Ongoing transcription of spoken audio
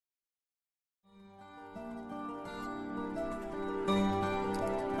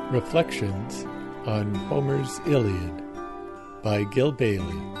Reflections on Homer's Iliad by Gil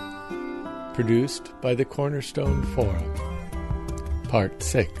Bailey. Produced by the Cornerstone Forum. Part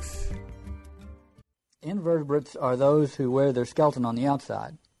 6. Invertebrates are those who wear their skeleton on the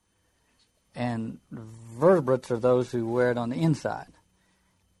outside, and vertebrates are those who wear it on the inside.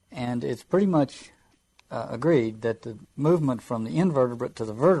 And it's pretty much agreed that the movement from the invertebrate to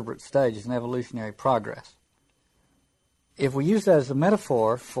the vertebrate stage is an evolutionary progress. If we use that as a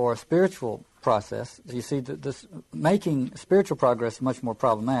metaphor for a spiritual process, you see that this making spiritual progress is much more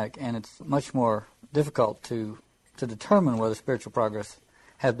problematic, and it's much more difficult to determine whether spiritual progress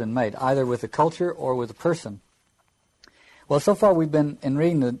has been made, either with a culture or with a person. Well, so far we've been, in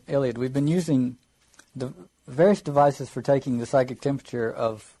reading the Iliad, we've been using the various devices for taking the psychic temperature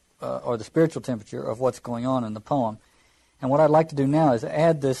of, or the spiritual temperature of what's going on in the poem. And what I'd like to do now is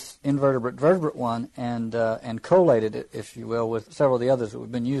add this invertebrate-vertebrate one and collate it, if you will, with several of the others that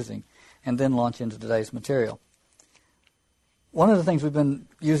we've been using, and then launch into today's material. One of the things we've been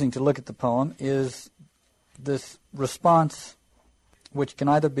using to look at the poem is this response, which can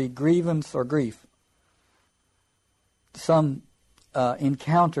either be grievance or grief. Some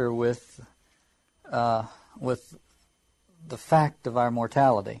encounter with the fact of our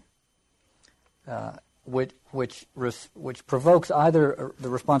mortality, which provokes either the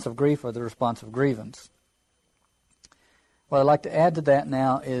response of grief or the response of grievance. What I'd like to add to that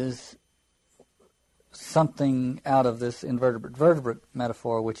now is something out of this invertebrate-vertebrate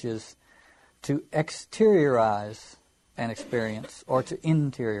metaphor, which is to exteriorize an experience or to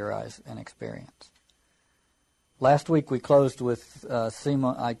interiorize an experience. Last week we closed with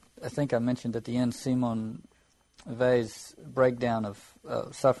Simone. I think I mentioned at the end Simone Weil's breakdown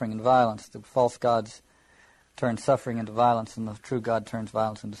of suffering and violence. The false gods turn suffering into violence, and the true God turns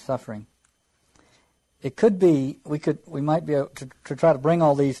violence into suffering. It could be, we might be able to try to bring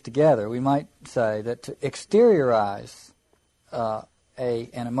all these together. We might say that to exteriorize an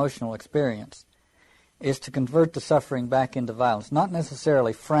emotional experience is to convert the suffering back into violence. Not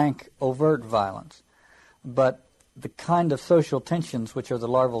necessarily frank, overt violence, but the kind of social tensions which are the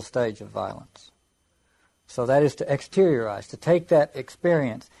larval stage of violence. So that is to exteriorize, to take that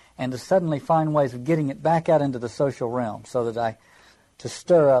experience and to suddenly find ways of getting it back out into the social realm, so that to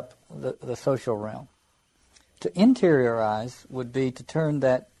stir up the social realm. To interiorize would be to turn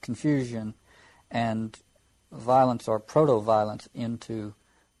that confusion and violence or proto-violence into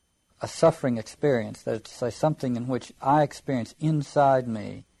a suffering experience, that is to say, something in which I experience inside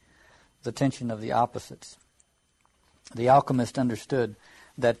me the tension of the opposites. The alchemist understood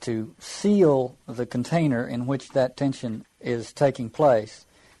that to seal the container in which that tension is taking place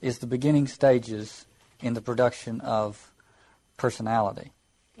is the beginning stages in the production of personality.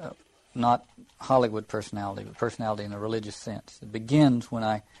 Not Hollywood personality, but personality in a religious sense. It begins when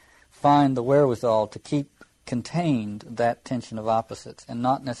I find the wherewithal to keep contained that tension of opposites and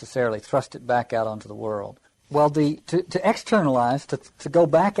not necessarily thrust it back out onto the world. Well, to externalize, to go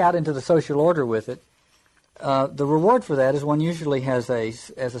back out into the social order with it, the reward for that is one usually has a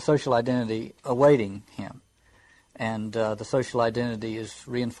social identity awaiting him. And the social identity is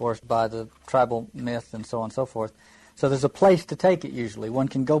reinforced by the tribal myth and so on and so forth. So there's a place to take it usually. One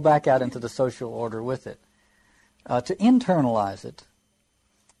can go back out into the social order with it. To internalize it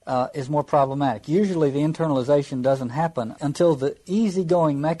is more problematic. Usually the internalization doesn't happen until the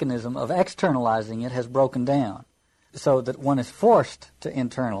easygoing mechanism of externalizing it has broken down, so that one is forced to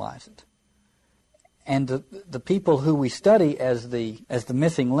internalize it. And the people who we study as the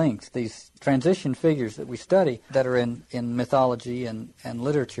missing links, these transition figures that we study that are in mythology and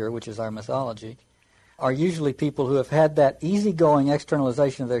literature, which is our mythology, are usually people who have had that easygoing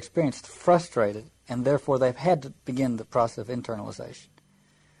externalization of their experience frustrated, and therefore they've had to begin the process of internalization.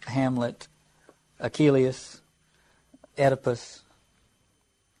 Hamlet, Achilles, Oedipus,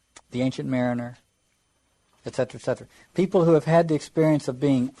 the Ancient Mariner, etc., etc. People who have had the experience of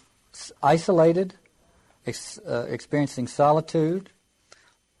being isolated, experiencing solitude,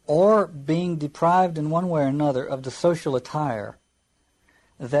 or being deprived in one way or another of the social attire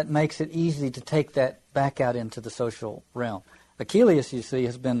that makes it easy to take that back out into the social realm. Achilles, you see,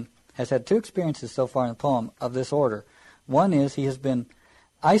 has had two experiences so far in the poem of this order. One is he has been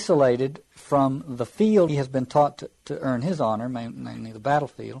isolated from the field he has been taught to earn his honor, mainly the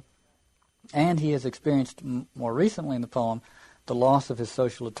battlefield, and he has experienced more recently in the poem the loss of his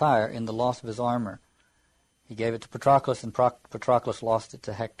social attire in the loss of his armor. He gave it to Patroclus, and Patroclus lost it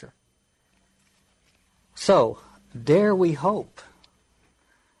to Hector. So, dare we hope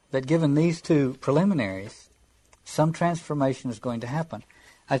that given these two preliminaries, some transformation is going to happen.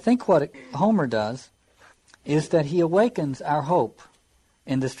 I think what Homer does is that he awakens our hope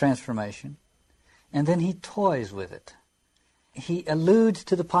in this transformation, and then he toys with it. He alludes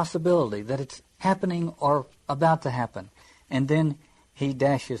to the possibility that it's happening or about to happen, and then he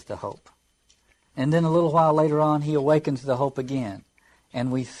dashes the hope. And then a little while later on, he awakens the hope again,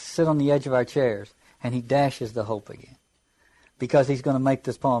 and we sit on the edge of our chairs, and he dashes the hope again, because he's going to make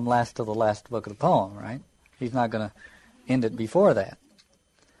this poem last till the last book of the poem, right? He's not going to end it before that.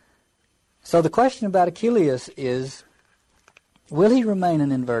 So the question about Achilles is, will he remain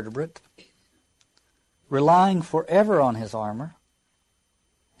an invertebrate, relying forever on his armor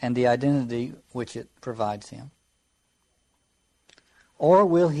and the identity which it provides him? Or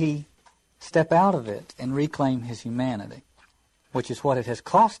will he step out of it and reclaim his humanity, which is what it has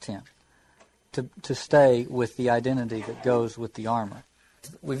cost him to stay with the identity that goes with the armor?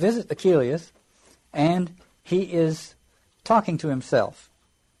 We visit Achilles, and he is talking to himself,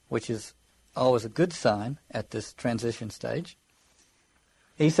 which is always a good sign at this transition stage.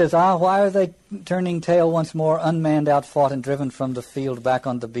 He says, why are they turning tail once more, unmanned, outfought, and driven from the field back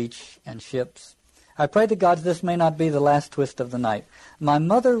on the beach and ships? I pray the gods this may not be the last twist of the night. My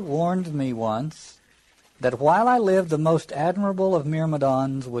mother warned me once that while I lived, the most admirable of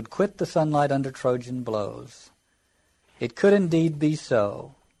Myrmidons would quit the sunlight under Trojan blows. It could indeed be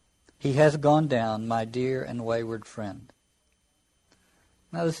so. He has gone down, my dear and wayward friend.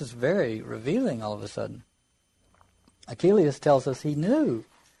 Now this is very revealing all of a sudden. Achilles tells us he knew.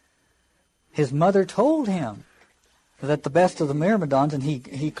 His mother told him that the best of the Myrmidons, and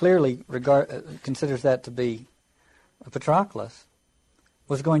he clearly considers that to be Patroclus,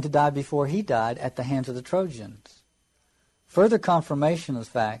 was going to die before he died at the hands of the Trojans. Further confirmation of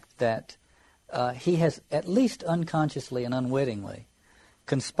the fact that he has at least unconsciously and unwittingly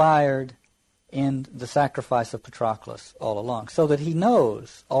conspired in the sacrifice of Patroclus all along, so that he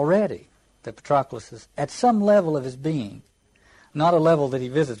knows already that Patroclus is at some level of his being, not a level that he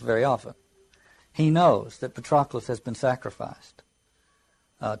visits very often. He knows that Patroclus has been sacrificed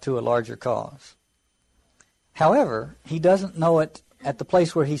to a larger cause. However, he doesn't know it at the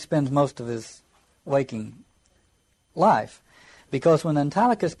place where he spends most of his waking life, because when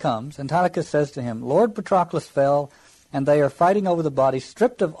Antilochus comes, Antilochus says to him, Lord Patroclus fell, and they are fighting over the body,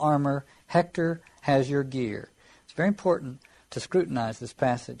 stripped of armor. Hector has your gear. It's very important to scrutinize this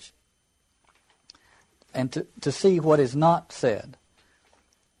passage and to see what is not said.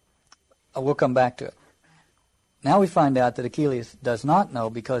 We'll come back to it. Now we find out that Achilles does not know,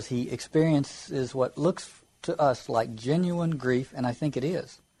 because he experiences what looks to us like genuine grief, and I think it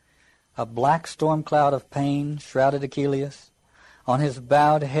is. A black storm cloud of pain shrouded Achilles. On his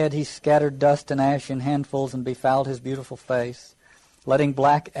bowed head he scattered dust and ash in handfuls and befouled his beautiful face, letting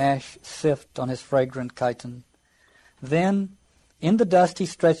black ash sift on his fragrant chiton. Then, in the dust he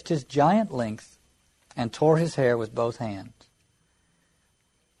stretched his giant length and tore his hair with both hands.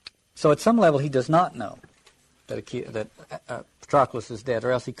 So at some level he does not know that Patroclus is dead,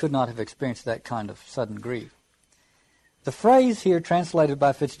 or else he could not have experienced that kind of sudden grief. The phrase here translated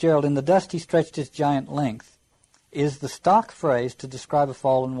by Fitzgerald, in the dust he stretched his giant length, is the stock phrase to describe a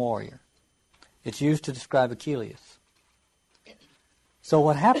fallen warrior. It's used to describe Achilles. So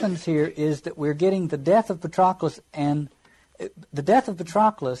what happens here is that we're getting the death of Patroclus, and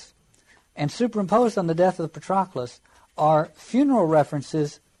superimposed on the death of Patroclus are funeral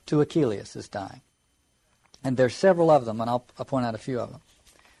references to Achilles' dying. And there's several of them, and I'll point out a few of them.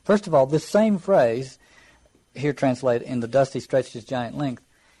 First of all, this same phrase, here translated, in the dust he stretched his giant length,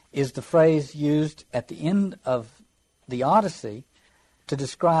 is the phrase used at the end of the Odyssey to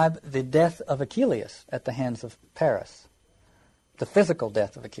describe the death of Achilles at the hands of Paris, the physical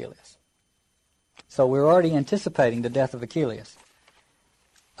death of Achilles. So we're already anticipating the death of Achilles.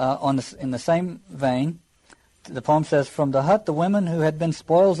 In the same vein, the poem says, from the hut the women who had been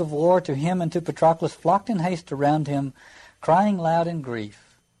spoils of war to him and to Patroclus flocked in haste around him, crying loud in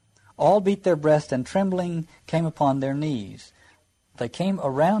grief. All beat their breast, and trembling came upon their knees. They came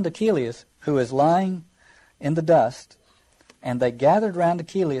around Achilles, who is lying in the dust, and they gathered round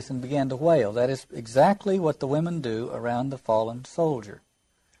Achilles and began to wail. That is exactly what the women do around the fallen soldier.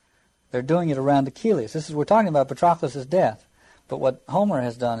 They're doing it around Achilles. We're talking about Patroclus' death, but what Homer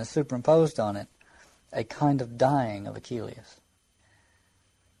has done is superimposed on it a kind of dying of Achilles.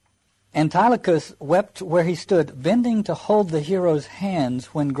 Antilochus wept where he stood, bending to hold the hero's hands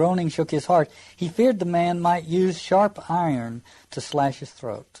when groaning shook his heart. He feared the man might use sharp iron to slash his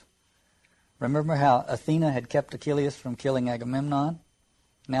throat. Remember how Athena had kept Achilles from killing Agamemnon?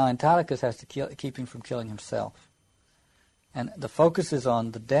 Now Antilochus has to keep him from killing himself. And the focus is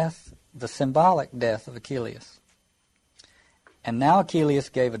on the death, the symbolic death of Achilles. And now Achilles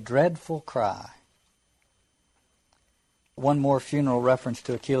gave a dreadful cry. one more funeral reference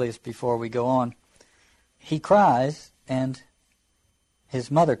to Achilles before we go on. He cries, and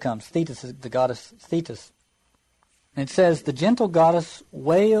his mother comes, Thetis, the goddess Thetis. And it says, the gentle goddess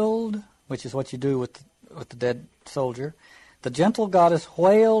wailed, which is what you do with the dead soldier. The gentle goddess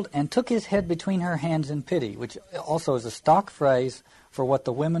wailed and took his head between her hands in pity, which also is a stock phrase for what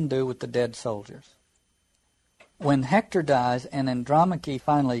the women do with the dead soldiers. When Hector dies and Andromache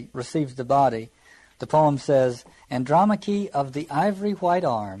finally receives the body, the poem says, Andromache of the ivory white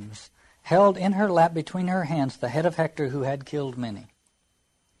arms held in her lap between her hands the head of Hector who had killed many.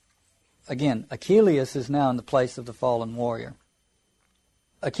 Again, Achilles is now in the place of the fallen warrior.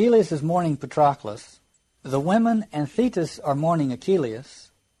 Achilles is mourning Patroclus. The women and Thetis are mourning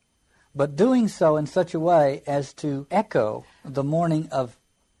Achilles, but doing so in such a way as to echo the mourning of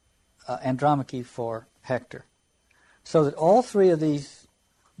Andromache for Hector. So that all three of these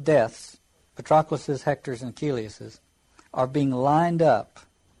deaths, Patroclus's, Hector's, and Achilles', are being lined up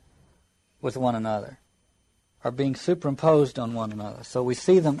with one another, are being superimposed on one another. So we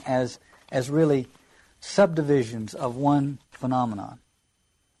see them as really subdivisions of one phenomenon.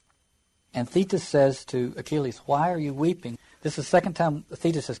 And Thetis says to Achilles, why are you weeping? This is the second time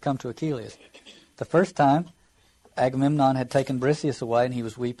Thetis has come to Achilles. The first time, Agamemnon had taken Briseis away and he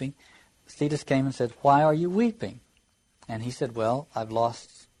was weeping. Thetis came and said, why are you weeping? And he said, well, I've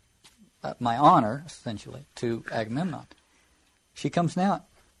lost my honor, essentially, to Agamemnon. She comes now,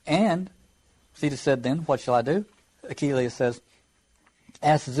 and Thetis said then, what shall I do? Achilles says,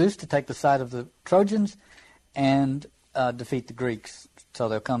 ask Zeus to take the side of the Trojans and defeat the Greeks, so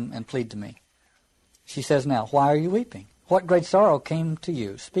they'll come and plead to me. She says now, why are you weeping? What great sorrow came to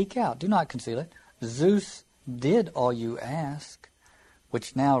you? Speak out, do not conceal it. Zeus did all you ask,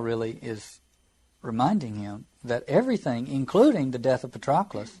 which now really is reminding him that everything, including the death of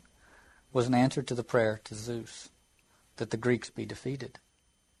Patroclus, was an answer to the prayer to Zeus, that the Greeks be defeated.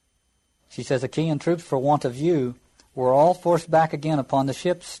 She says, Achaean troops, for want of you, were all forced back again upon the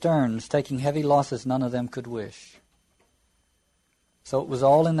ship's sterns, taking heavy losses none of them could wish. So it was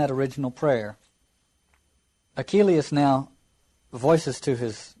all in that original prayer. Achilles now voices to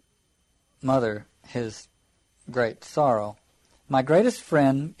his mother his great sorrow. My greatest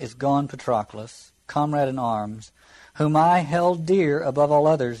friend is gone, Patroclus, comrade in arms, whom I held dear above all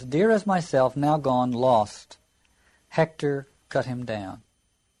others, dear as myself, now gone, lost. Hector cut him down.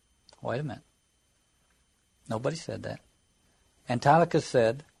 Wait a minute. Nobody said that. Antilochus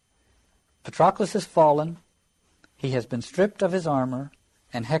said, Patroclus has fallen, he has been stripped of his armor,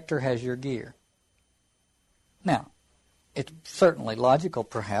 and Hector has your gear. Now, it's certainly logical,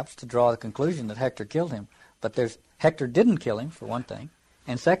 perhaps, to draw the conclusion that Hector killed him, but Hector didn't kill him, for one thing,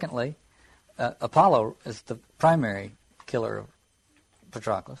 and secondly, Apollo is the primary killer of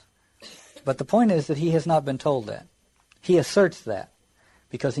Patroclus. But the point is that he has not been told that. He asserts that,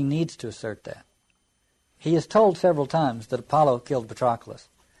 because he needs to assert that. He is told several times that Apollo killed Patroclus,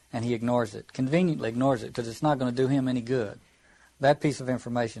 and he ignores it, conveniently ignores it, because it's not going to do him any good. That piece of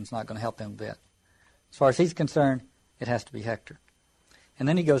information is not going to help him a bit. As far as he's concerned, it has to be Hector. And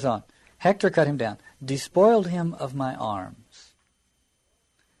then he goes on. Hector cut him down, despoiled him of my arms.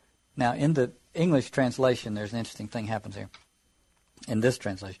 Now, in the English translation, there's an interesting thing happens here. In this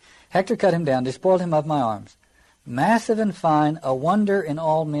translation, Hector cut him down, despoiled him of my arms. Massive and fine, a wonder in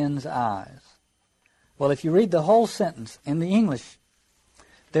all men's eyes. Well, if you read the whole sentence in the English,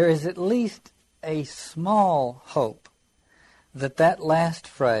 there is at least a small hope that that last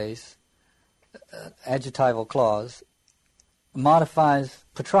phrase, adjectival clause, modifies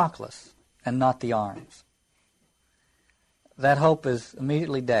Patroclus and not the arms. That hope is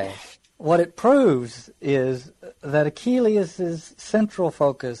immediately dashed. What it proves is that Achilles' central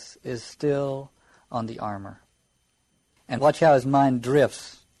focus is still on the armor. And watch how his mind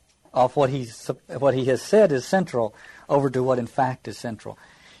drifts off what he has said is central over to what in fact is central.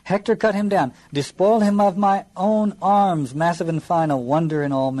 Hector cut him down, despoiled him of my own arms, massive and fine, a wonder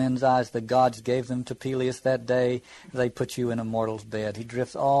in all men's eyes. The gods gave them to Peleus that day. They put you in a mortal's bed. He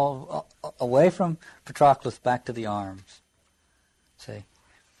drifts all away from Patroclus back to the arms. See?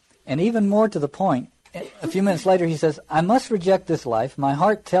 And even more to the point, a few minutes later he says, I must reject this life. My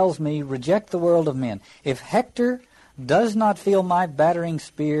heart tells me, reject the world of men. If Hector does not feel my battering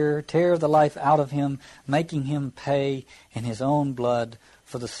spear tear the life out of him, making him pay in his own blood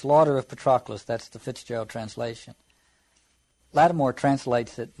for the slaughter of Patroclus. That's the Fitzgerald translation. Lattimore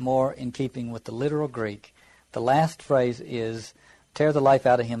translates it more in keeping with the literal Greek. The last phrase is, tear the life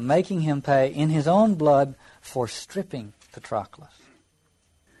out of him, making him pay in his own blood for stripping Patroclus.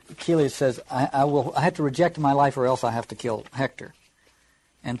 Achilles says, I have to reject my life or else I have to kill Hector.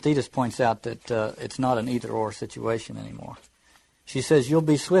 And Thetis points out that it's not an either-or situation anymore. She says, "You'll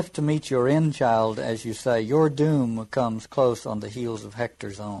be swift to meet your end, child, as you say. Your doom comes close on the heels of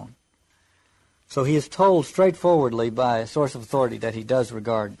Hector's own." So he is told straightforwardly by a source of authority that he does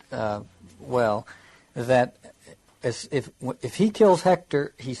regard well, that if he kills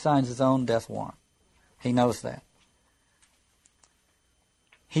Hector, he signs his own death warrant. He knows that.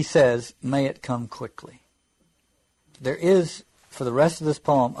 He says, "May it come quickly." There is, for the rest of this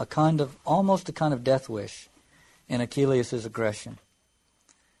poem, almost a kind of death wish in Achilles' aggression.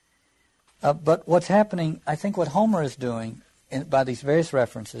 But what's happening, I think what Homer is doing by these various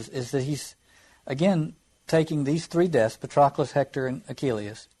references, is that he's, again, taking these three deaths, Patroclus, Hector, and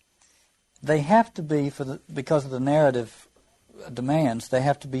Achilles. They have to be, because of the narrative demands, they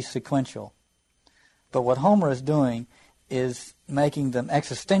have to be sequential. But what Homer is doing is making them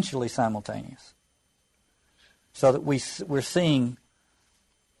existentially simultaneous, so that we're seeing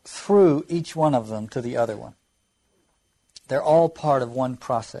through each one of them to the other one. They're all part of one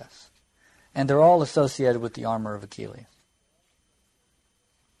process, and they're all associated with the armor of Achilles.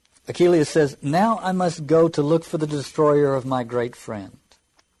 Achilles says, "Now I must go to look for the destroyer of my great friend."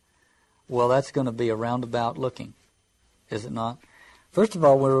 Well, that's going to be a roundabout looking, is it not? First of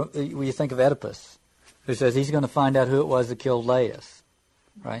all, when you think of Oedipus, who says he's going to find out who it was that killed Laius,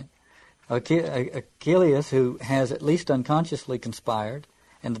 right? Achilles, who has at least unconsciously conspired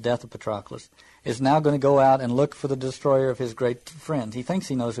in the death of Patroclus, is now going to go out and look for the destroyer of his great friend. He thinks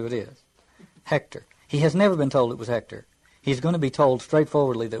he knows who it is. Hector. He has never been told it was Hector. He's going to be told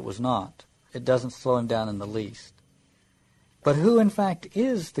straightforwardly that it was not. It doesn't slow him down in the least. But who, in fact,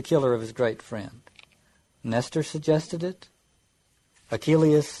 is the killer of his great friend? Nestor suggested it.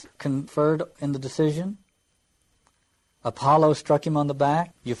 Achilles conferred in the decision. Apollo struck him on the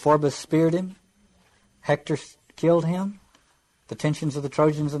back. Euphorbus speared him. Hector killed him. The tensions of the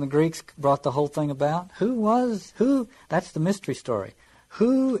Trojans and the Greeks brought the whole thing about. Who? That's the mystery story.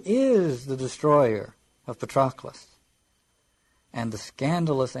 Who is the destroyer of Patroclus? And the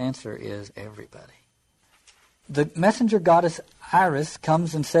scandalous answer is everybody. The messenger goddess Iris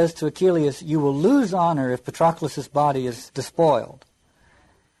comes and says to Achilles, "You will lose honor if Patroclus' body is despoiled."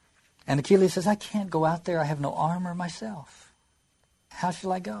 And Achilles says, "I can't go out there. I have no armor myself. How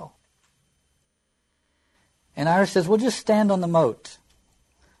shall I go?" And Iris says, "Well, just stand on the moat."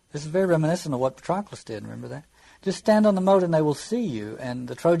 This is very reminiscent of what Patroclus did, remember that? Just stand on the moat and they will see you, and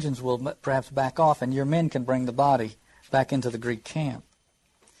the Trojans will perhaps back off, and your men can bring the body back into the Greek camp.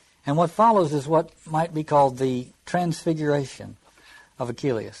 And what follows is what might be called the transfiguration of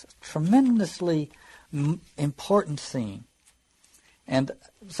Achilles. A tremendously important scene. And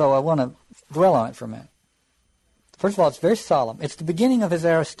so I want to dwell on it for a minute. First of all, it's very solemn. It's the beginning of his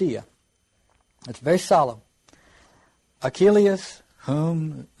Aristia. It's very solemn. Achilles,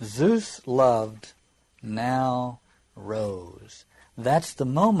 whom Zeus loved, now rose. That's the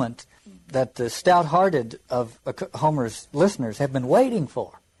moment that the stout-hearted of Homer's listeners have been waiting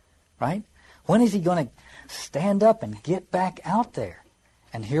for, right? When is he going to stand up and get back out there?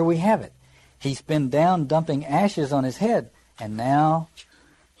 And here we have it. He's been down dumping ashes on his head, and now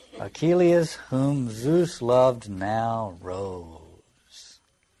Achilles, whom Zeus loved, now rose.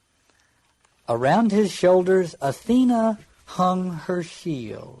 Around his shoulders Athena hung her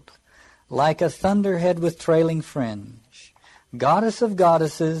shield, like a thunderhead with trailing fringe. Goddess of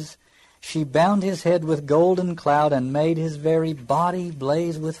goddesses, she bound his head with golden cloud and made his very body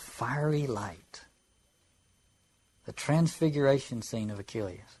blaze with fiery light. The transfiguration scene of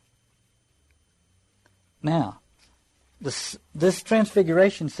Achilles. Now, this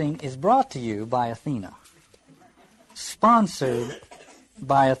transfiguration scene is brought to you by Athena, sponsored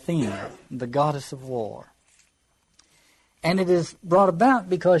by Athena, the goddess of war. And it is brought about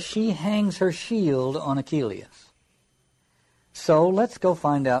because she hangs her shield on Achilles. So let's go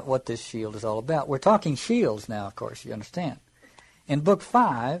find out what this shield is all about. We're talking shields now, of course, you understand. In Book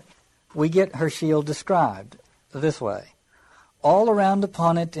 5, we get her shield described this way. All around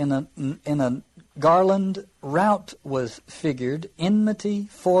upon it in a garland rout was figured, enmity,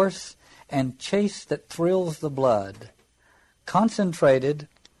 force, and chase that thrills the blood, concentrated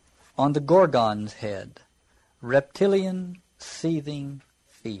on the Gorgon's head, reptilian, seething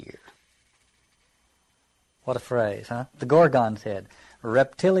fear. What a phrase, huh? The Gorgon's head,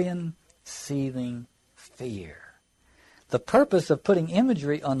 reptilian, seething fear. The purpose of putting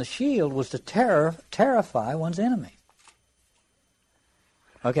imagery on the shield was to terrify one's enemy.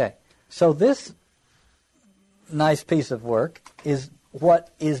 Okay, so this nice piece of work is what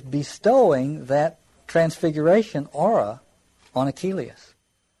is bestowing that transfiguration aura on Achilles.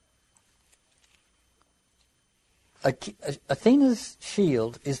 Athena's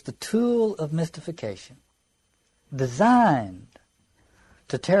shield is the tool of mystification, designed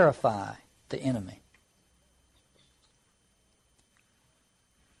to terrify the enemy.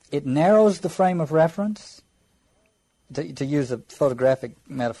 It narrows the frame of reference, to use a photographic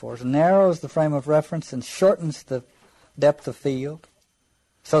metaphor, it narrows the frame of reference and shortens the depth of field,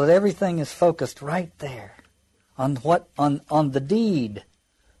 so that everything is focused right there on the deed,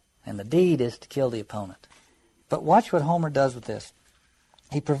 and the deed is to kill the opponent. But watch what Homer does with this.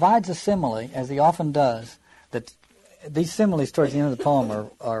 He provides a simile, as he often does, that these similes towards the end of the poem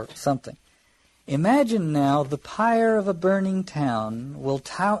are something. Imagine now the pyre of a burning town will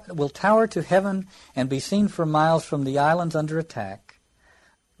tower to heaven and be seen for miles from the island under attack,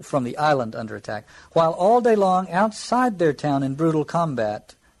 while all day long outside their town in brutal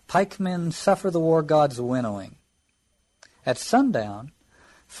combat, pikemen suffer the war god's winnowing. At sundown,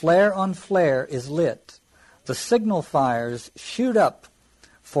 flare on flare is lit. The signal fires shoot up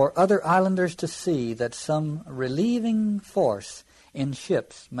for other islanders to see that some relieving force in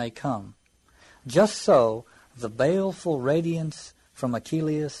ships may come. Just so the baleful radiance from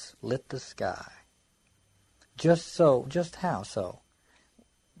Achilles lit the sky. Just so, just how so?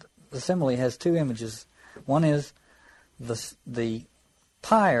 The simile has two images. One is the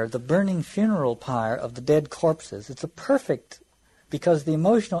pyre, the burning funeral pyre of the dead corpses. It's a perfect, because the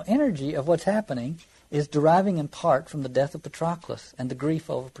emotional energy of what's happening is deriving in part from the death of Patroclus and the grief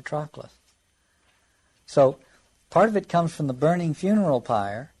over Patroclus. So part of it comes from the burning funeral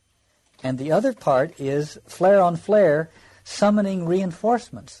pyre, and the other part is flare on flare summoning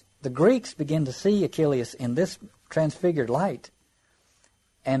reinforcements. The Greeks begin to see Achilles in this transfigured light,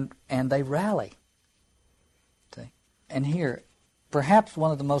 and they rally. See? And here, perhaps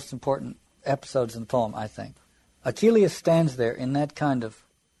one of the most important episodes in the poem, I think. Achilles stands there in that kind of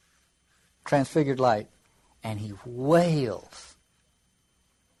transfigured light, and he wails.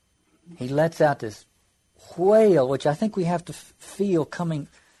 He lets out this wail, which I think we have to feel coming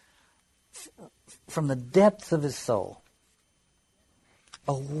from the depths of his soul.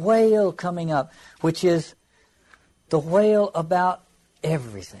 A wail coming up, which is the wail about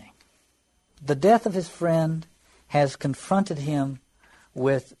everything. The death of his friend has confronted him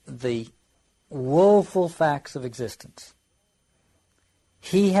with the woeful facts of existence.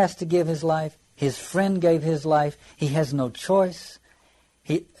 He has to give his life. His friend gave his life. He has no choice.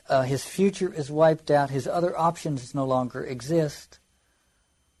 His future is wiped out. His other options no longer exist.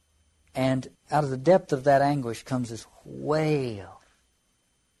 And out of the depth of that anguish comes this wail.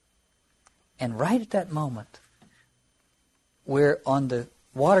 And right at that moment, we're on the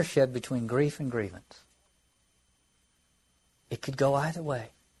watershed between grief and grievance. It could go either way.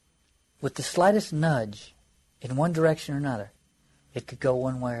 With the slightest nudge in one direction or another, it could go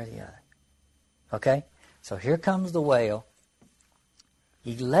one way or the other. Okay? So here comes the wail.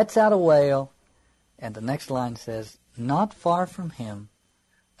 He lets out a wail, and the next line says, "Not far from him,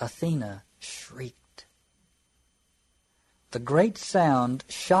 Athena shrieked." The great sound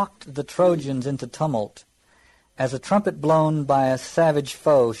shocked the Trojans into tumult, as a trumpet blown by a savage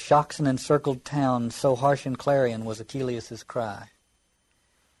foe shocks an encircled town, so harsh and clarion was Achilles' cry.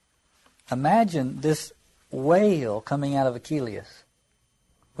 Imagine this wail coming out of Achilles,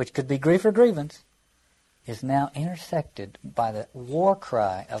 which could be grief or grievance, is now intersected by the war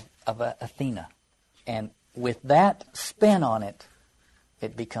cry of Athena. And with that spin on it,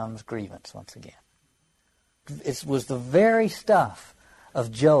 it becomes grievance once again. It was the very stuff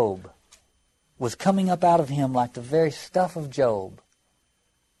of Job, was coming up out of him like the very stuff of Job.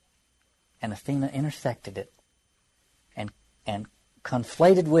 And Athena intersected it and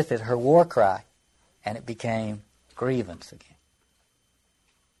conflated with it her war cry, and it became grievance again.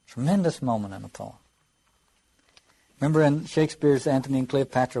 Tremendous moment in the poem. Remember in Shakespeare's Antony and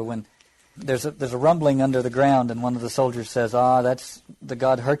Cleopatra when there's a rumbling under the ground and one of the soldiers says, that's the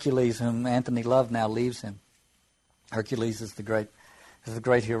god Hercules whom Antony loved now leaves him. Hercules is the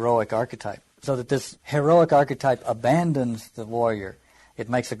great heroic archetype. So that this heroic archetype abandons the warrior, it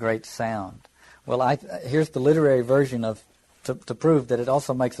makes a great sound. Well, here's the literary version to prove that it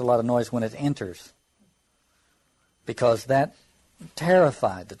also makes a lot of noise when it enters, because that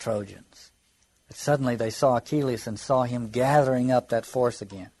terrified the Trojans. Suddenly they saw Achilles and saw him gathering up that force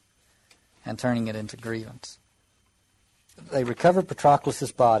again and turning it into grievance. They recover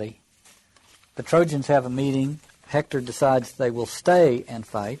Patroclus' body. The Trojans have a meeting. Hector decides they will stay and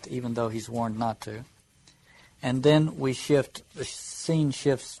fight, even though he's warned not to. And then the scene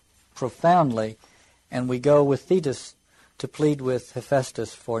shifts profoundly, and we go with Thetis to plead with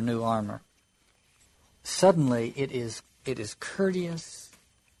Hephaestus for new armor. Suddenly it is courteous,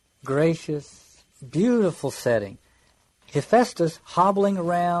 gracious, beautiful setting. Hephaestus, hobbling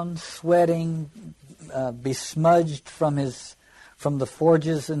around, sweating, besmudged from the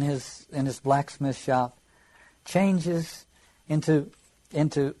forges in his blacksmith shop, changes into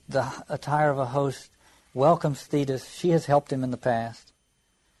the attire of a host, welcomes Thetis. She has helped him in the past.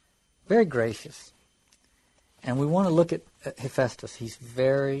 Very gracious. And we want to look at Hephaestus. He's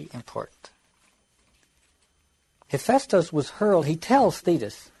very important. Hephaestus was hurled. He tells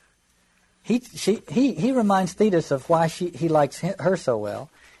Thetis. He reminds Thetis of why he likes her so well,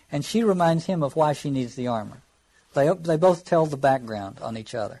 and she reminds him of why she needs the armor. They both tell the background on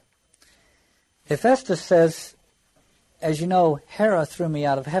each other. Hephaestus says, as you know, Hera threw me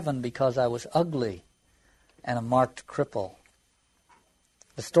out of heaven because I was ugly and a marked cripple.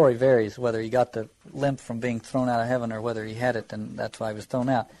 The story varies whether he got the limp from being thrown out of heaven or whether he had it and that's why he was thrown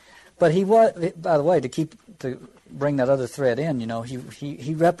out. But he was, by the way, to bring that other thread in,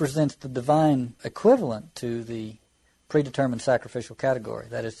 he represents the divine equivalent to the predetermined sacrificial category.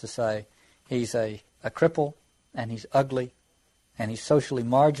 That is to say, he's a cripple, and he's ugly, and he's socially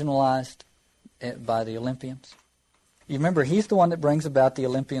marginalized by the Olympians. You remember, he's the one that brings about the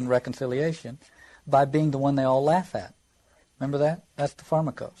Olympian reconciliation by being the one they all laugh at. Remember that? That's the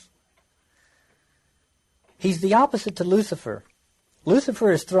Pharmakos. He's the opposite to Lucifer.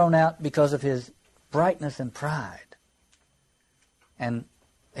 Lucifer is thrown out because of his brightness and pride. And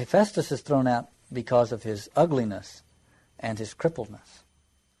Hephaestus is thrown out because of his ugliness and his crippledness.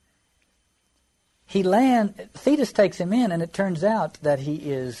 Thetis takes him in, and it turns out that he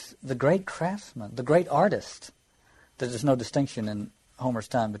is the great craftsman, the great artist. There's no distinction in Homer's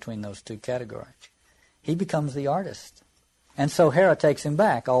time between those two categories. He becomes the artist. And so Hera takes him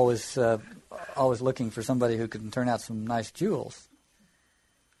back, always looking for somebody who can turn out some nice jewels.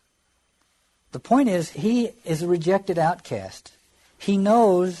 The point is, he is a rejected outcast. He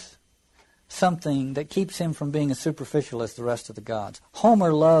knows something that keeps him from being as superficial as the rest of the gods.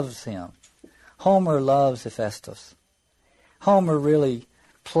 Homer loves him. Homer loves Hephaestus. Homer really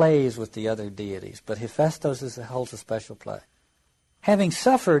plays with the other deities, but Hephaestus holds a special place. Having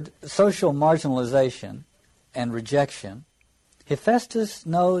suffered social marginalization and rejection, Hephaestus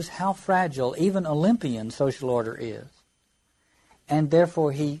knows how fragile even Olympian social order is, and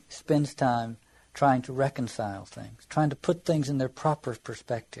therefore he spends time trying to reconcile things, trying to put things in their proper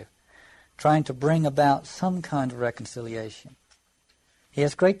perspective, trying to bring about some kind of reconciliation. He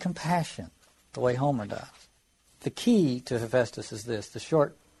has great compassion, the way Homer does. The key to Hephaestus is this, the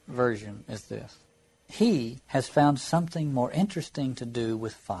short version is this. He has found something more interesting to do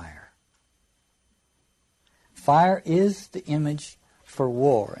with fire. Fire is the image for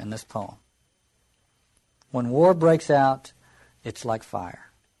war in this poem. When war breaks out, it's like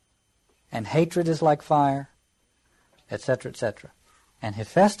fire. And hatred is like fire, etc., etc. And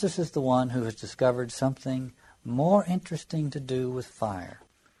Hephaestus is the one who has discovered something more interesting to do with fire.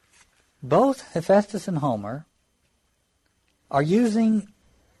 Both Hephaestus and Homer are using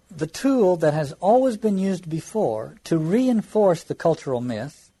the tool that has always been used before to reinforce the cultural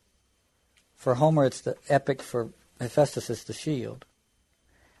myth. For Homer it's the epic, for Hephaestus it's the shield.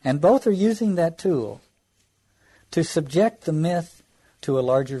 And both are using that tool to subject the myth to a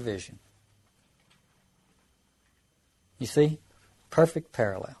larger vision. You see? Perfect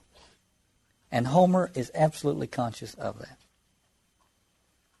parallel. And Homer is absolutely conscious of that.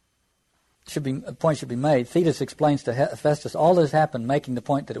 A point should be made. Thetis explains to Hephaestus all that has happened, making the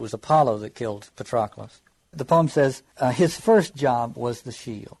point that it was Apollo that killed Patroclus. The poem says his first job was the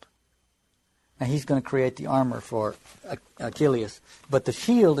shield. Now he's going to create the armor for Achilles, but the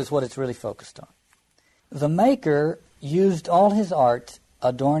shield is what it's really focused on. The maker used all his art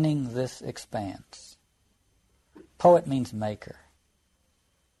adorning this expanse. Poet means maker.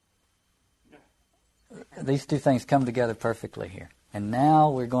 These two things come together perfectly here. And now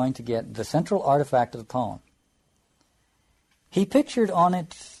we're going to get the central artifact of the poem. He pictured on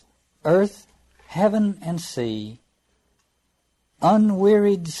it earth, heaven, and sea,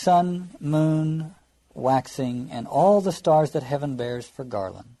 unwearied sun, moon, waxing, and all the stars that heaven bears for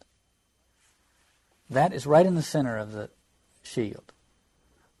garland. That is right in the center of the shield.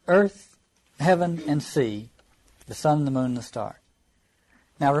 Earth, heaven, and sea, the sun, the moon, and the stars.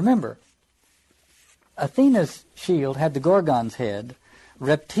 Now remember, Athena's shield had the Gorgon's head,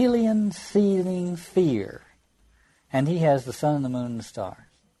 reptilian, seething fear, and he has the sun, the moon, and the stars.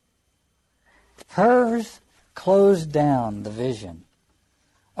 Hers closed down the vision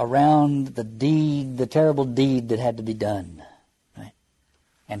around the deed, the terrible deed that had to be done, right?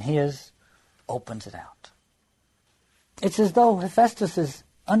 And his opens it out. It's as though Hephaestus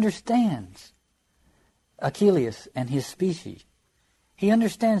understands Achilles and his species. He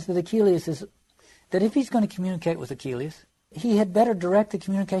understands that Achilles that if he's going to communicate with Achilles, he had better direct the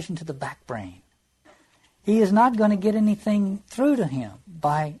communication to the back brain. He is not going to get anything through to him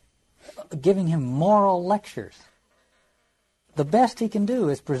by giving him moral lectures. The best he can do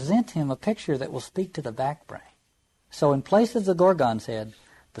is present him a picture that will speak to the back brain. So in place of the Gorgon's head,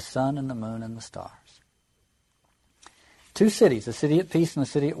 the sun and the moon and the stars. Two cities, a city at peace and a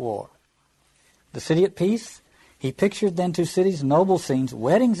city at war. The city at peace, he pictured then two cities, noble scenes,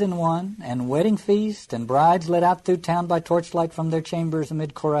 weddings in one, and wedding feast, and brides led out through town by torchlight from their chambers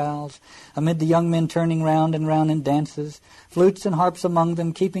amid chorales, amid the young men turning round and round in dances, flutes and harps among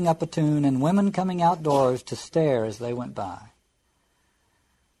them keeping up a tune, and women coming outdoors to stare as they went by.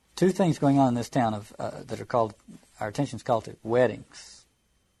 Two things going on in this town that are called, our attention is called to, weddings.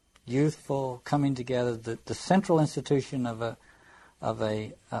 Youthful, coming together, the central institution of a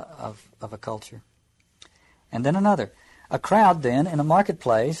culture. And then another, a crowd then in a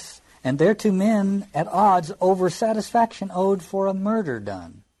marketplace, and there two men at odds over satisfaction owed for a murder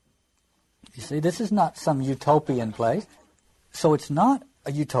done. You see, this is not some utopian place. So it's not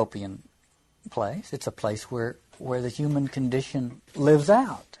a utopian place. It's a place where the human condition lives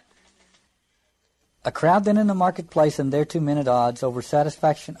out. A crowd then in a marketplace, and there two men at odds over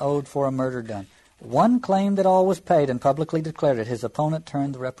satisfaction owed for a murder done. One claimed that all was paid and publicly declared it. His opponent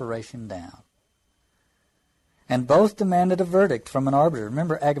turned the reparation down. And both demanded a verdict from an arbiter.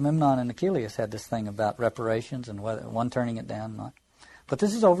 Remember, Agamemnon and Achilles had this thing about reparations and whether one turning it down or not. But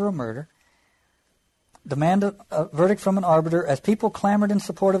this is over a murder. Demand a verdict from an arbiter. As people clamored in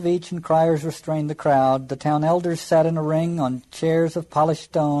support of each and criers restrained the crowd, the town elders sat in a ring on chairs of polished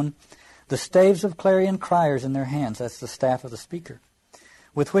stone, the staves of clarion criers in their hands. That's the staff of the speaker,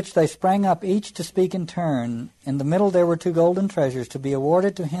 with which they sprang up each to speak in turn. In the middle there were two golden treasures to be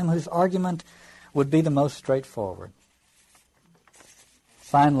awarded to him whose argument would be the most straightforward.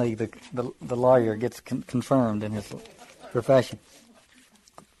 Finally, the lawyer gets confirmed in his profession.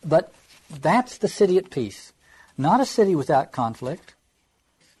 But that's the city at peace. Not a city without conflict,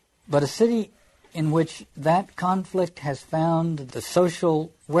 but a city in which that conflict has found the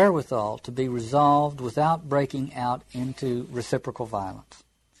social wherewithal to be resolved without breaking out into reciprocal violence.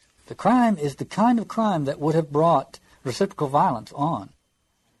 The crime is the kind of crime that would have brought reciprocal violence on.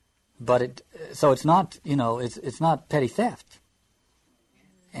 But it's not, it's not petty theft.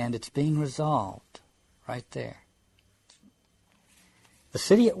 And it's being resolved right there. The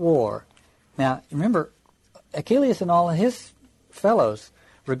city at war. Now, remember, Achilles and all of his fellows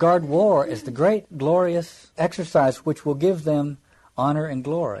regard war as the great, glorious exercise which will give them honor and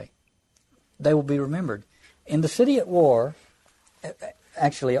glory. They will be remembered. In the city at war,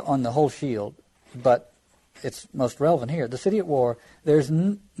 actually on the whole shield, but it's most relevant here, the city at war, there's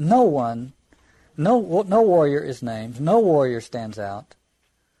no warrior is named, no warrior stands out.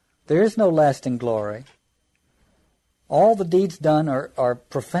 There is no lasting glory. All the deeds done are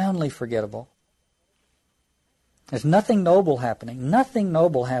profoundly forgettable. There's nothing noble happening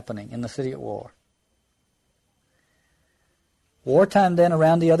in the city at war. Wartime then,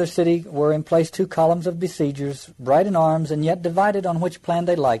 around the other city were in place two columns of besiegers, bright in arms, and yet divided on which plan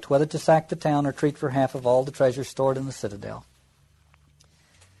they liked, whether to sack the town or treat for half of all the treasure stored in the citadel.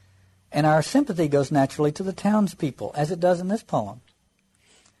 And our sympathy goes naturally to the townspeople, as it does in this poem.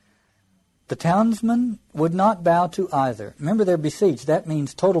 The townsmen would not bow to either. Remember, they're besieged. That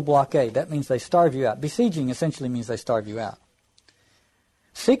means total blockade. That means they starve you out. Besieging essentially means they starve you out.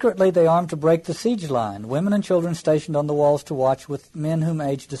 Secretly, they armed to break the siege line. Women and children stationed on the walls to watch, with men whom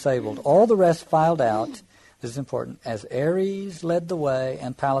age disabled. All the rest filed out, this is important, as Ares led the way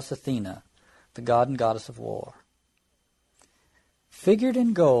and Pallas Athena, the god and goddess of war. Figured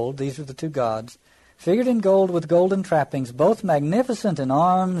in gold, these are the two gods, figured in gold with golden trappings, both magnificent in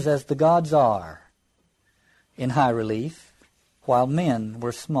arms as the gods are, in high relief, while men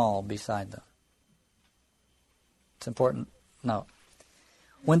were small beside them. It's important note.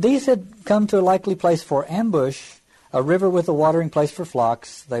 When these had come to a likely place for ambush, a river with a watering place for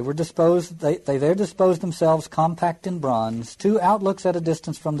flocks, they there disposed themselves compact in bronze. Two outlooks at a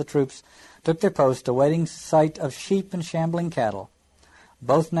distance from the troops took their post, awaiting sight of sheep and shambling cattle.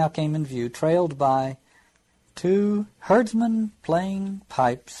 Both now came in view, trailed by two herdsmen playing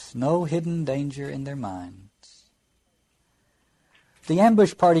pipes, no hidden danger in their minds. The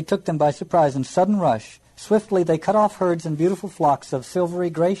ambush party took them by surprise in sudden rush. Swiftly they cut off herds and beautiful flocks of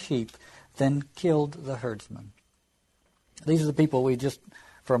silvery gray sheep, then killed the herdsmen. These are the people we just,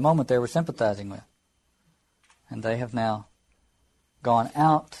 for a moment there, were sympathizing with. And they have now gone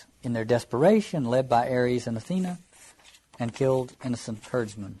out in their desperation, led by Ares and Athena, and killed innocent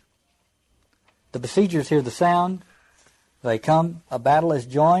herdsmen. The besiegers hear the sound. They come. A battle is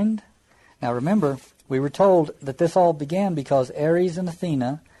joined. Now remember, we were told that this all began because Ares and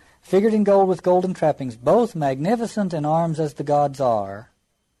Athena, figured in gold with golden trappings, both magnificent in arms as the gods are,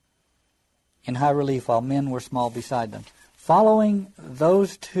 in high relief while men were small beside them. Following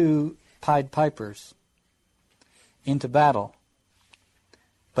those two Pied Pipers into battle.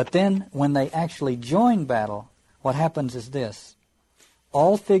 But then when they actually join battle, what happens is this.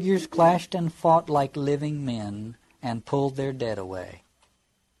 All figures clashed and fought like living men and pulled their dead away.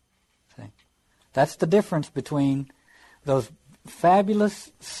 See? That's the difference between those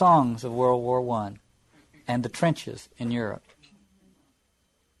fabulous songs of World War I and the trenches in Europe.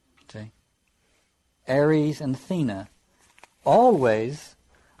 See? Ares and Athena always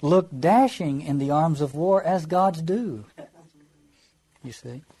look dashing in the arms of war as gods do. You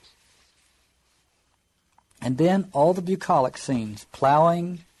see? And then all the bucolic scenes,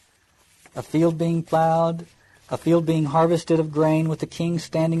 plowing, a field being plowed, a field being harvested of grain with the king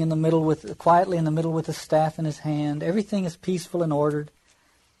standing in the middle quietly in the middle with a staff in his hand. Everything is peaceful and ordered.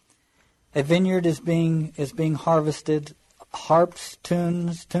 A vineyard is being harvested, harps,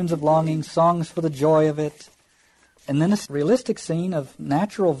 tunes of longing, songs for the joy of it. And then a realistic scene of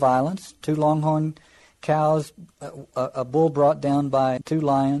natural violence, 2 longhorn cows, a bull brought down by 2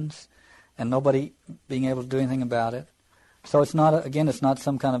 lions, and nobody being able to do anything about it. So it's not, it's not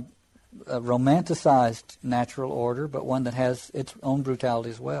some kind of romanticized natural order, but one that has its own brutality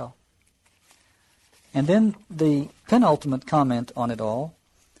as well. And then the penultimate comment on it all,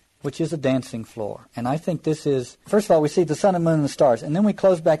 which is a dancing floor. And I think this is, first of all, we see the sun and moon and the stars, and then we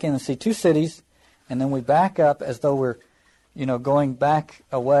close back in and see 2 cities, and then we back up as though we're, going back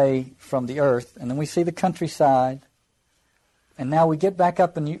away from the earth, and then we see the countryside, and now we get back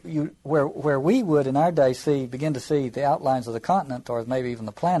up and where we would in our day begin to see the outlines of the continent or maybe even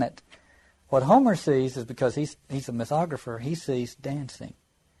the planet. What Homer sees is, because he's a mythographer, he sees dancing.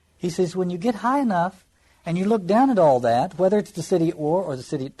 He says when you get high enough and you look down at all that, whether it's the city at war or the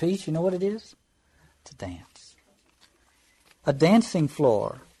city at peace, you know what it is? It's a dance. A dancing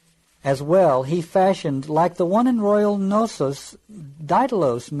floor. As well, he fashioned like the one in royal Knossos,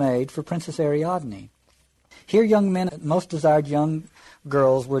 Daedalus made for Princess Ariadne. Here young men, most desired young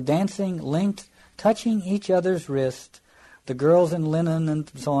girls, were dancing, linked, touching each other's wrist, the girls in linen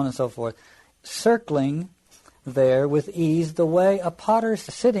and so on and so forth, circling there with ease the way a potter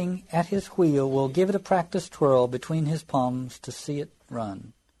sitting at his wheel will give it a practiced twirl between his palms to see it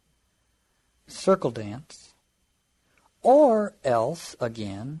run. Circle dance. Or else,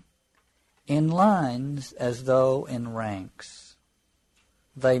 again, in lines as though in ranks.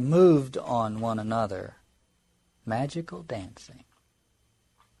 They moved on one another. Magical dancing.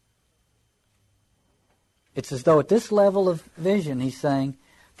 It's as though at this level of vision he's saying,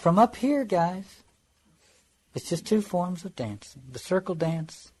 from up here, guys, it's just 2 forms of dancing. The circle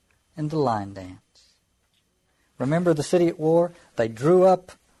dance and the line dance. Remember the city at war? They drew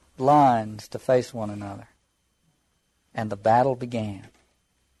up lines to face one another. And the battle began.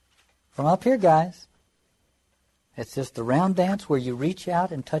 From up here, guys, it's just the round dance where you reach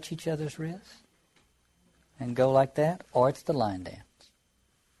out and touch each other's wrists and go like that, or it's the line dance.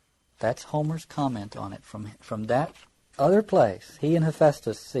 That's Homer's comment on it from that other place. He and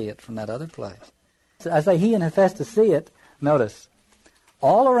Hephaestus see it from that other place. So as he and Hephaestus see it, notice,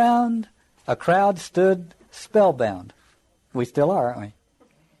 all around a crowd stood spellbound. We still are, aren't we?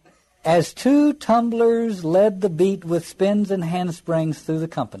 As 2 tumblers led the beat with spins and handsprings through the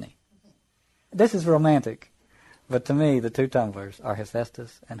company. This is romantic, but to me, the 2 tumblers are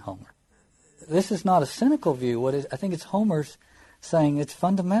Hephaestus and Homer. This is not a cynical view. I think it's Homer's saying it's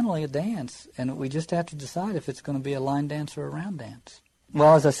fundamentally a dance, and we just have to decide if it's going to be a line dance or a round dance.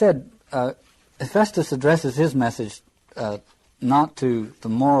 Well, as I said, Hephaestus addresses his message not to the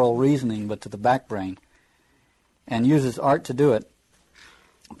moral reasoning, but to the back brain, and uses art to do it.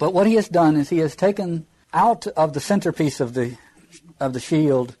 But what he has done is he has taken out of the centerpiece of the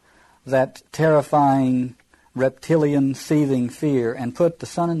shield that terrifying reptilian seething fear and put the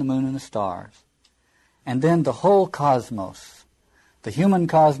sun and the moon and the stars. And then the whole cosmos, the human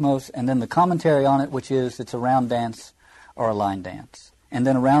cosmos, and then the commentary on it, which is it's a round dance or a line dance. And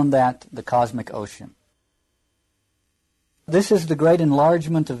then around that, the cosmic ocean. This is the great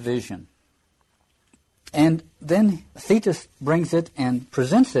enlargement of vision. And then Thetis brings it and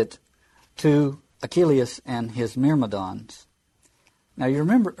presents it to Achilles and his Myrmidons. Now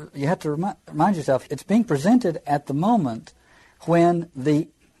you have to remind yourself, it's being presented at the moment when the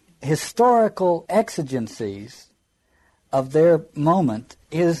historical exigencies of their moment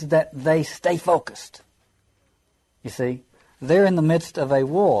is that they stay focused. You see, they're in the midst of a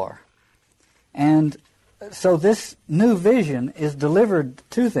war. And so this new vision is delivered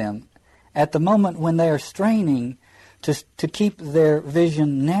to them at the moment when they are straining to keep their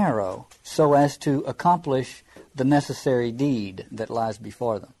vision narrow so as to accomplish the necessary deed that lies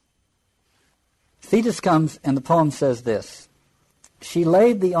before them. Thetis comes, and the poem says this: she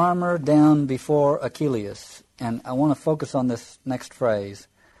laid the armor down before Achilles, and I want to focus on this next phrase,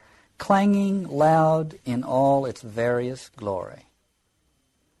 clanging loud in all its various glory.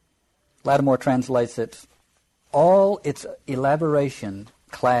 Lattimore translates it, all its elaboration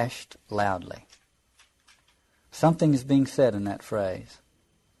clashed loudly. Something is being said in that phrase.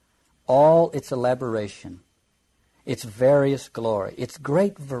 All its elaboration, its various glory, its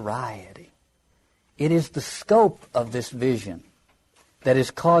great variety. It is the scope of this vision that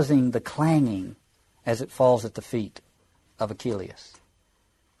is causing the clanging as it falls at the feet of Achilles.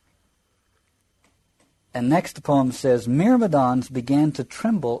 And next the poem says, Myrmidons began to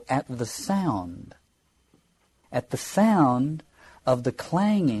tremble at the sound of the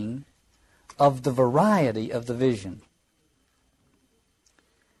clanging of the variety of the vision.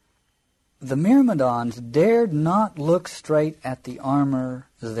 The Myrmidons dared not look straight at the armor,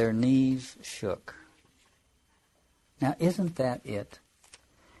 their knees shook. Now, isn't that it?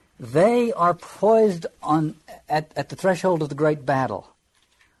 They are poised at the threshold of the great battle.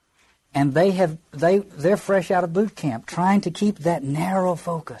 And they're fresh out of boot camp, trying to keep that narrow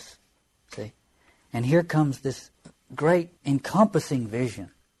focus. See? And here comes this great encompassing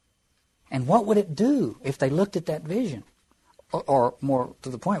vision. And what would it do if they looked at that vision? Or more to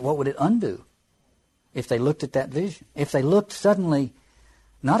the point, what would it undo if they looked at that vision? If they looked suddenly,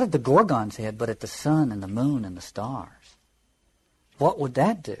 not at the Gorgon's head, but at the sun and the moon and the stars. What would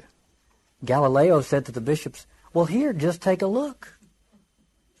that do? Galileo said to the bishops, well, here, just take a look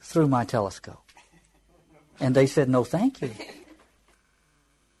through my telescope. And they said, no, thank you.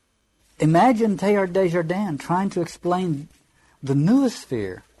 Imagine Teilhard de Chardin trying to explain the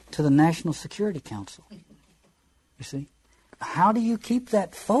noosphere to the National Security Council. You see? How do you keep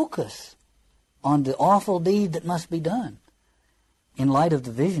that focus on the awful deed that must be done in light of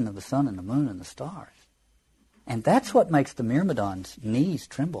the vision of the sun and the moon and the stars? And that's what makes the Myrmidons' knees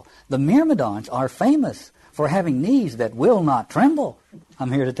tremble. The Myrmidons are famous for having knees that will not tremble.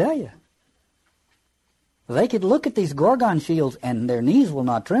 I'm here to tell you. They could look at these Gorgon shields and their knees will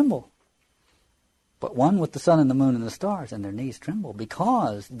not tremble. But one with the sun and the moon and the stars and their knees tremble,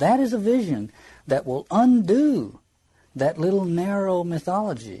 because that is a vision that will undo that little narrow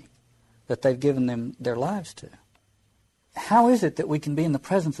mythology that they've given them their lives to. How is it that we can be in the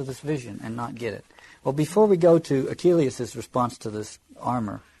presence of this vision and not get it? Well, before we go to Achilles' response to this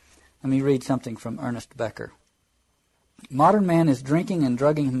armor, let me read something from Ernest Becker. Modern man is drinking and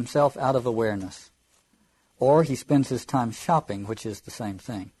drugging himself out of awareness, or he spends his time shopping, which is the same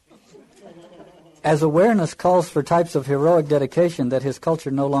thing. As awareness calls for types of heroic dedication that his culture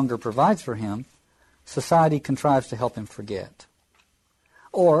no longer provides for him, society contrives to help him forget.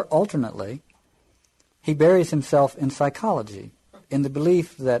 Or, alternately, he buries himself in psychology, in the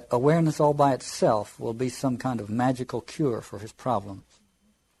belief that awareness all by itself will be some kind of magical cure for his problems.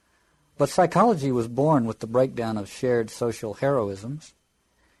 But psychology was born with the breakdown of shared social heroisms.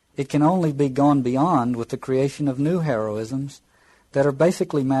 It can only be gone beyond with the creation of new heroisms that are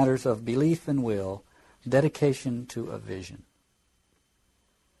basically matters of belief and will, dedication to a vision.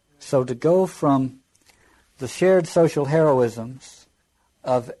 So to go from the shared social heroisms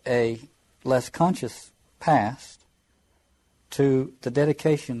of a less conscious past to the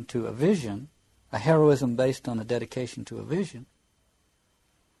dedication to a vision, a heroism based on a dedication to a vision,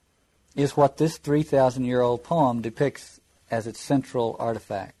 is what this 3,000-year-old poem depicts as its central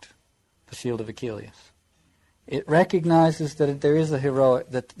artifact, the Shield of Achilles. It recognizes that there is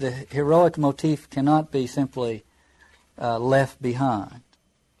that the heroic motif cannot be simply left behind.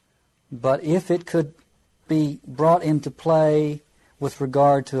 But if it could be brought into play with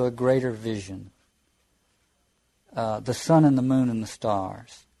regard to a greater vision, the sun and the moon and the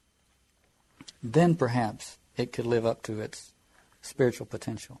stars, then perhaps it could live up to its spiritual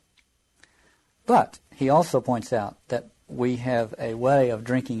potential. But he also points out that we have a way of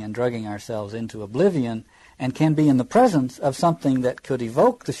drinking and drugging ourselves into oblivion and can be in the presence of something that could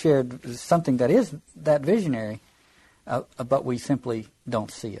evoke the shared, something that is that visionary, but we simply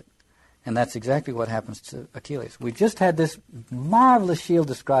don't see it. And that's exactly what happens to Achilles. We just had this marvelous shield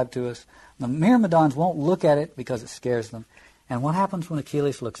described to us. The Myrmidons won't look at it because it scares them. And what happens when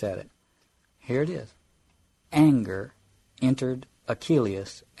Achilles looks at it? Here it is. Anger entered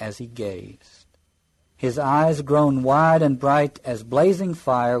Achilles as he gazed. His eyes grown wide and bright as blazing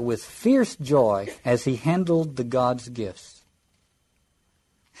fire with fierce joy as he handled the gods' gifts.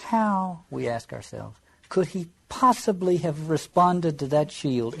 How, we ask ourselves, could he possibly have responded to that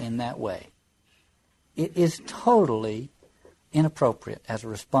shield in that way. It is totally inappropriate as a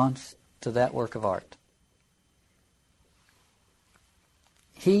response to that work of art.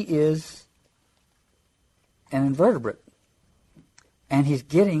 He is an invertebrate, and he's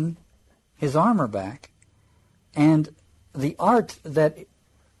getting his armor back, and the art that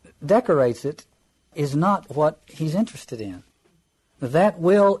decorates it is not what he's interested in. That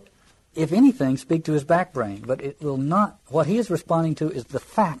will, if anything, speak to his back brain, but it will not. What he is responding to is the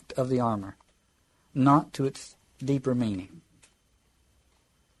fact of the armor, not to its deeper meaning.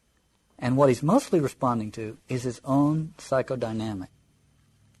 And what he's mostly responding to is his own psychodynamic.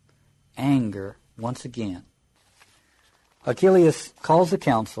 Anger, once again. Achilles calls the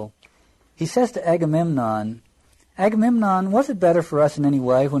council. He says to Agamemnon, Agamemnon, was it better for us in any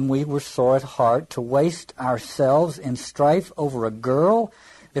way when we were sore at heart to waste ourselves in strife over a girl?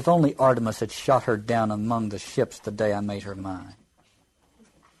 If only Artemis had shot her down among the ships the day I made her mine.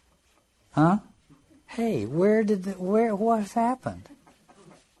 Huh? Hey, what's happened?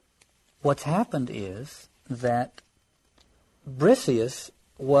 What's happened is that Briseis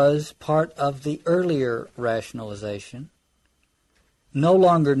was part of the earlier rationalization, no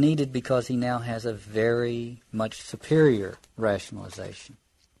longer needed because he now has a very much superior rationalization.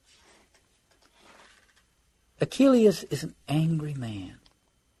 Achilles is an angry man.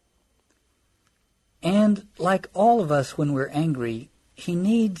 And like all of us when we're angry, he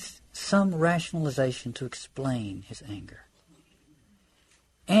needs some rationalization to explain his anger.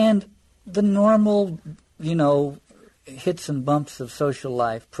 And the normal, hits and bumps of social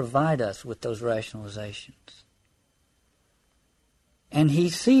life provide us with those rationalizations. And he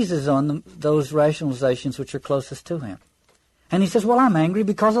seizes on those rationalizations which are closest to him. And he says, well, I'm angry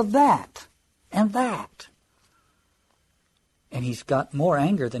because of that and that. And he's got more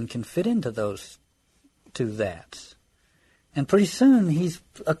anger than can fit into those two that's. And pretty soon he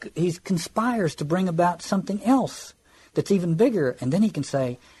conspires to bring about something else that's even bigger. And then he can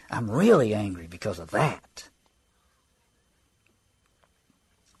say, I'm really angry because of that.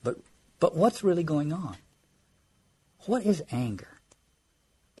 But what's really going on? What is anger?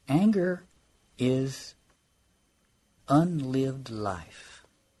 Anger is unlived life.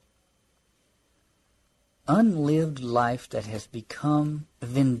 Unlived life that has become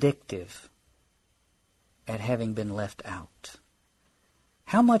vindictive at having been left out.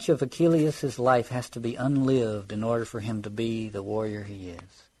 How much of Achilles' life has to be unlived in order for him to be the warrior he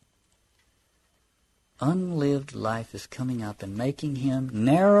is? Unlived life is coming up and making him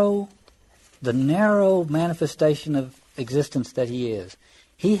the narrow manifestation of existence that he is.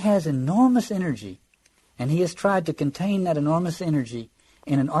 He has enormous energy, and he has tried to contain that enormous energy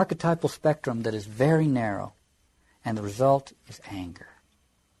in an archetypal spectrum that is very narrow, and the result is anger,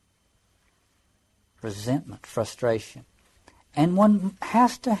 resentment, frustration. And one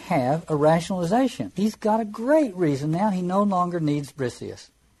has to have a rationalization. He's got a great reason now. He no longer needs Briseis,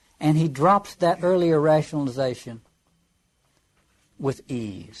 and he drops that earlier rationalization with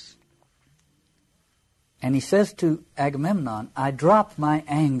ease. And he says to Agamemnon, I drop my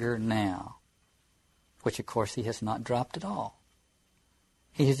anger now, which of course he has not dropped at all.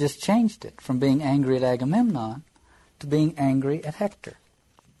 He has just changed it from being angry at Agamemnon to being angry at Hector.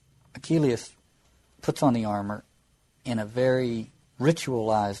 Achilles puts on the armor in a very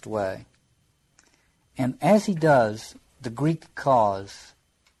ritualized way. And as he does, the Greek cause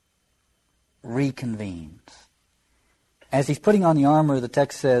reconvenes. As he's putting on the armor, the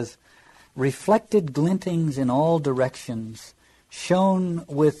text says, reflected glintings in all directions, shone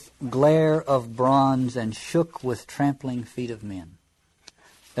with glare of bronze and shook with trampling feet of men.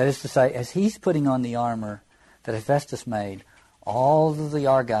 That is to say, as he's putting on the armor that Hephaestus made, all of the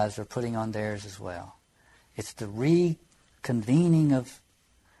Argives are putting on theirs as well. It's the reconvening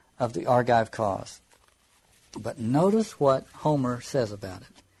of the Argive cause. But notice what Homer says about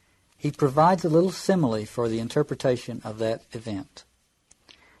it. He provides a little simile for the interpretation of that event.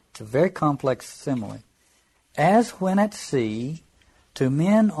 It's a very complex simile. As when at sea, to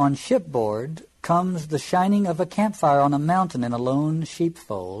men on shipboard comes the shining of a campfire on a mountain in a lone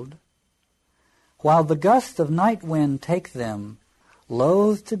sheepfold, while the gusts of night wind take them,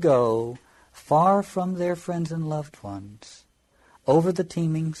 loath to go far from their friends and loved ones, over the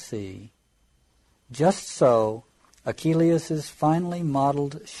teeming sea. Just so, Achilles' finely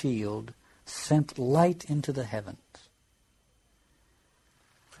modeled shield sent light into the heavens.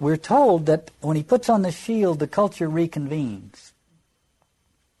 We're told that when he puts on the shield, the culture reconvenes.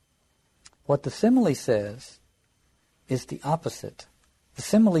 What the simile says is the opposite. The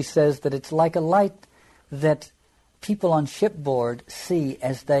simile says that it's like a light that people on shipboard see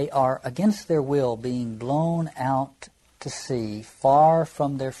as they are, against their will, being blown out to sea, far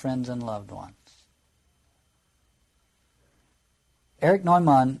from their friends and loved ones. Erich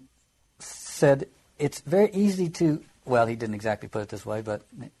Neumann said it's very easy to, well, he didn't exactly put it this way, but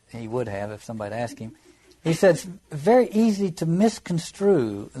he would have if somebody asked him. He said it's very easy to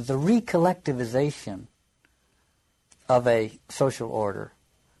misconstrue the recollectivization of a social order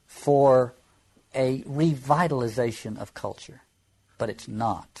for a revitalization of culture, but it's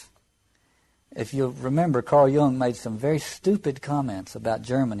not. If you remember, Carl Jung made some very stupid comments about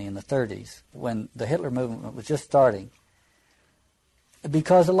Germany in the 30s when the Hitler movement was just starting,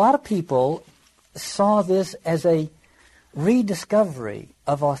 because a lot of people saw this as a rediscovery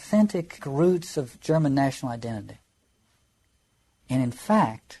of authentic roots of German national identity. And in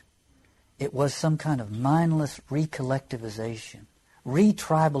fact, it was some kind of mindless recollectivization,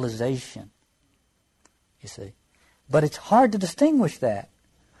 retribalization, you see. But it's hard to distinguish that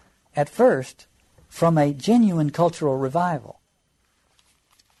at first from a genuine cultural revival.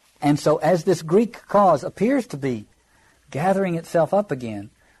 And so as this Greek cause appears to be gathering itself up again,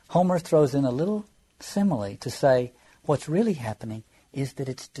 Homer throws in a little simile to say what's really happening is that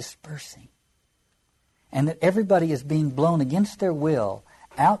it's dispersing, and that everybody is being blown against their will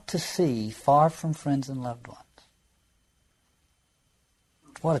out to sea, far from friends and loved ones.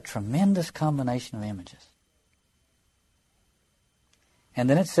 What a tremendous combination of images. And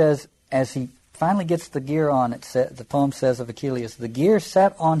then it says, as he finally gets the gear on, the poem says of Achilles, the gear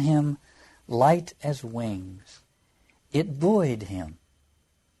sat on him light as wings. It buoyed him.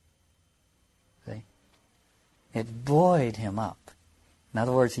 See? It buoyed him up. In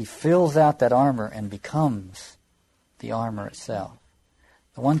other words, he fills out that armor and becomes the armor itself.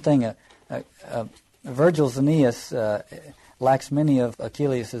 The one thing, Virgil's Aeneas lacks many of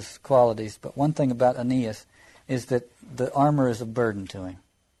Achilles' qualities, but one thing about Aeneas is that the armor is a burden to him.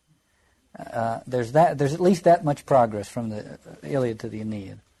 There's at least that much progress from the Iliad to the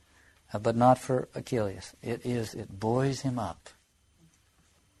Aeneid, but not for Achilles. It buoys him up.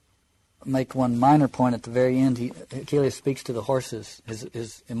 Make one minor point at the very end. Achilles speaks to the horses,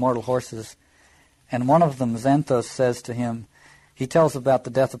 his immortal horses, and one of them, Xanthos, says to him, he tells about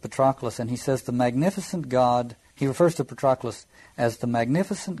the death of Patroclus, and he says, the magnificent god, he refers to Patroclus as the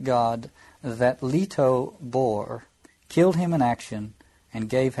magnificent god that Leto bore, killed him in action, and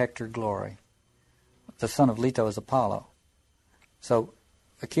gave Hector glory. The son of Leto is Apollo. So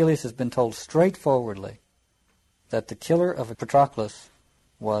Achilles has been told straightforwardly that the killer of Patroclus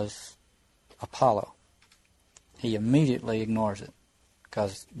was Apollo. He immediately ignores it,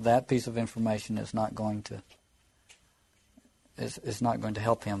 because that piece of information is not going to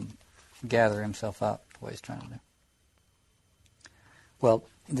help him gather himself up the way he's trying to do. Well,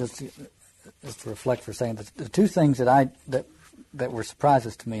 just to reflect for a second, the two things that were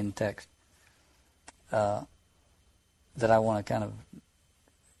surprises to me in the text that I want to kind of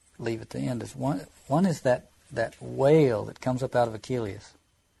leave at the end is one is that wail that comes up out of Achilles,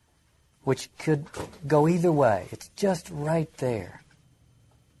 which could go either way. It's just right there.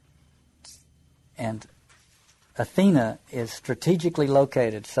 And Athena is strategically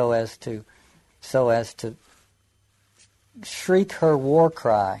located so as to shriek her war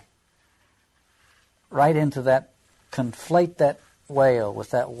cry right into that, conflate that wail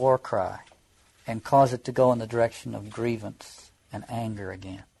with that war cry and cause it to go in the direction of grievance and anger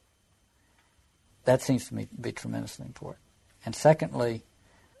again. That seems to me to be tremendously important. And secondly,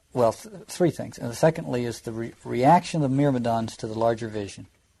 well, three things. And secondly is the reaction of the Myrmidons to the larger vision.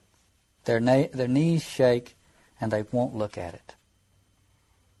 Their knees shake and they won't look at it.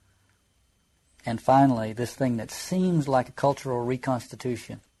 And finally, this thing that seems like a cultural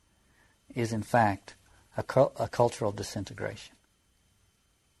reconstitution is in fact a cultural disintegration.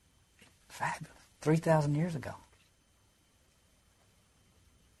 Fabulous. 3,000 years ago.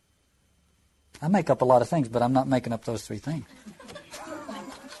 I make up a lot of things, but I'm not making up those three things.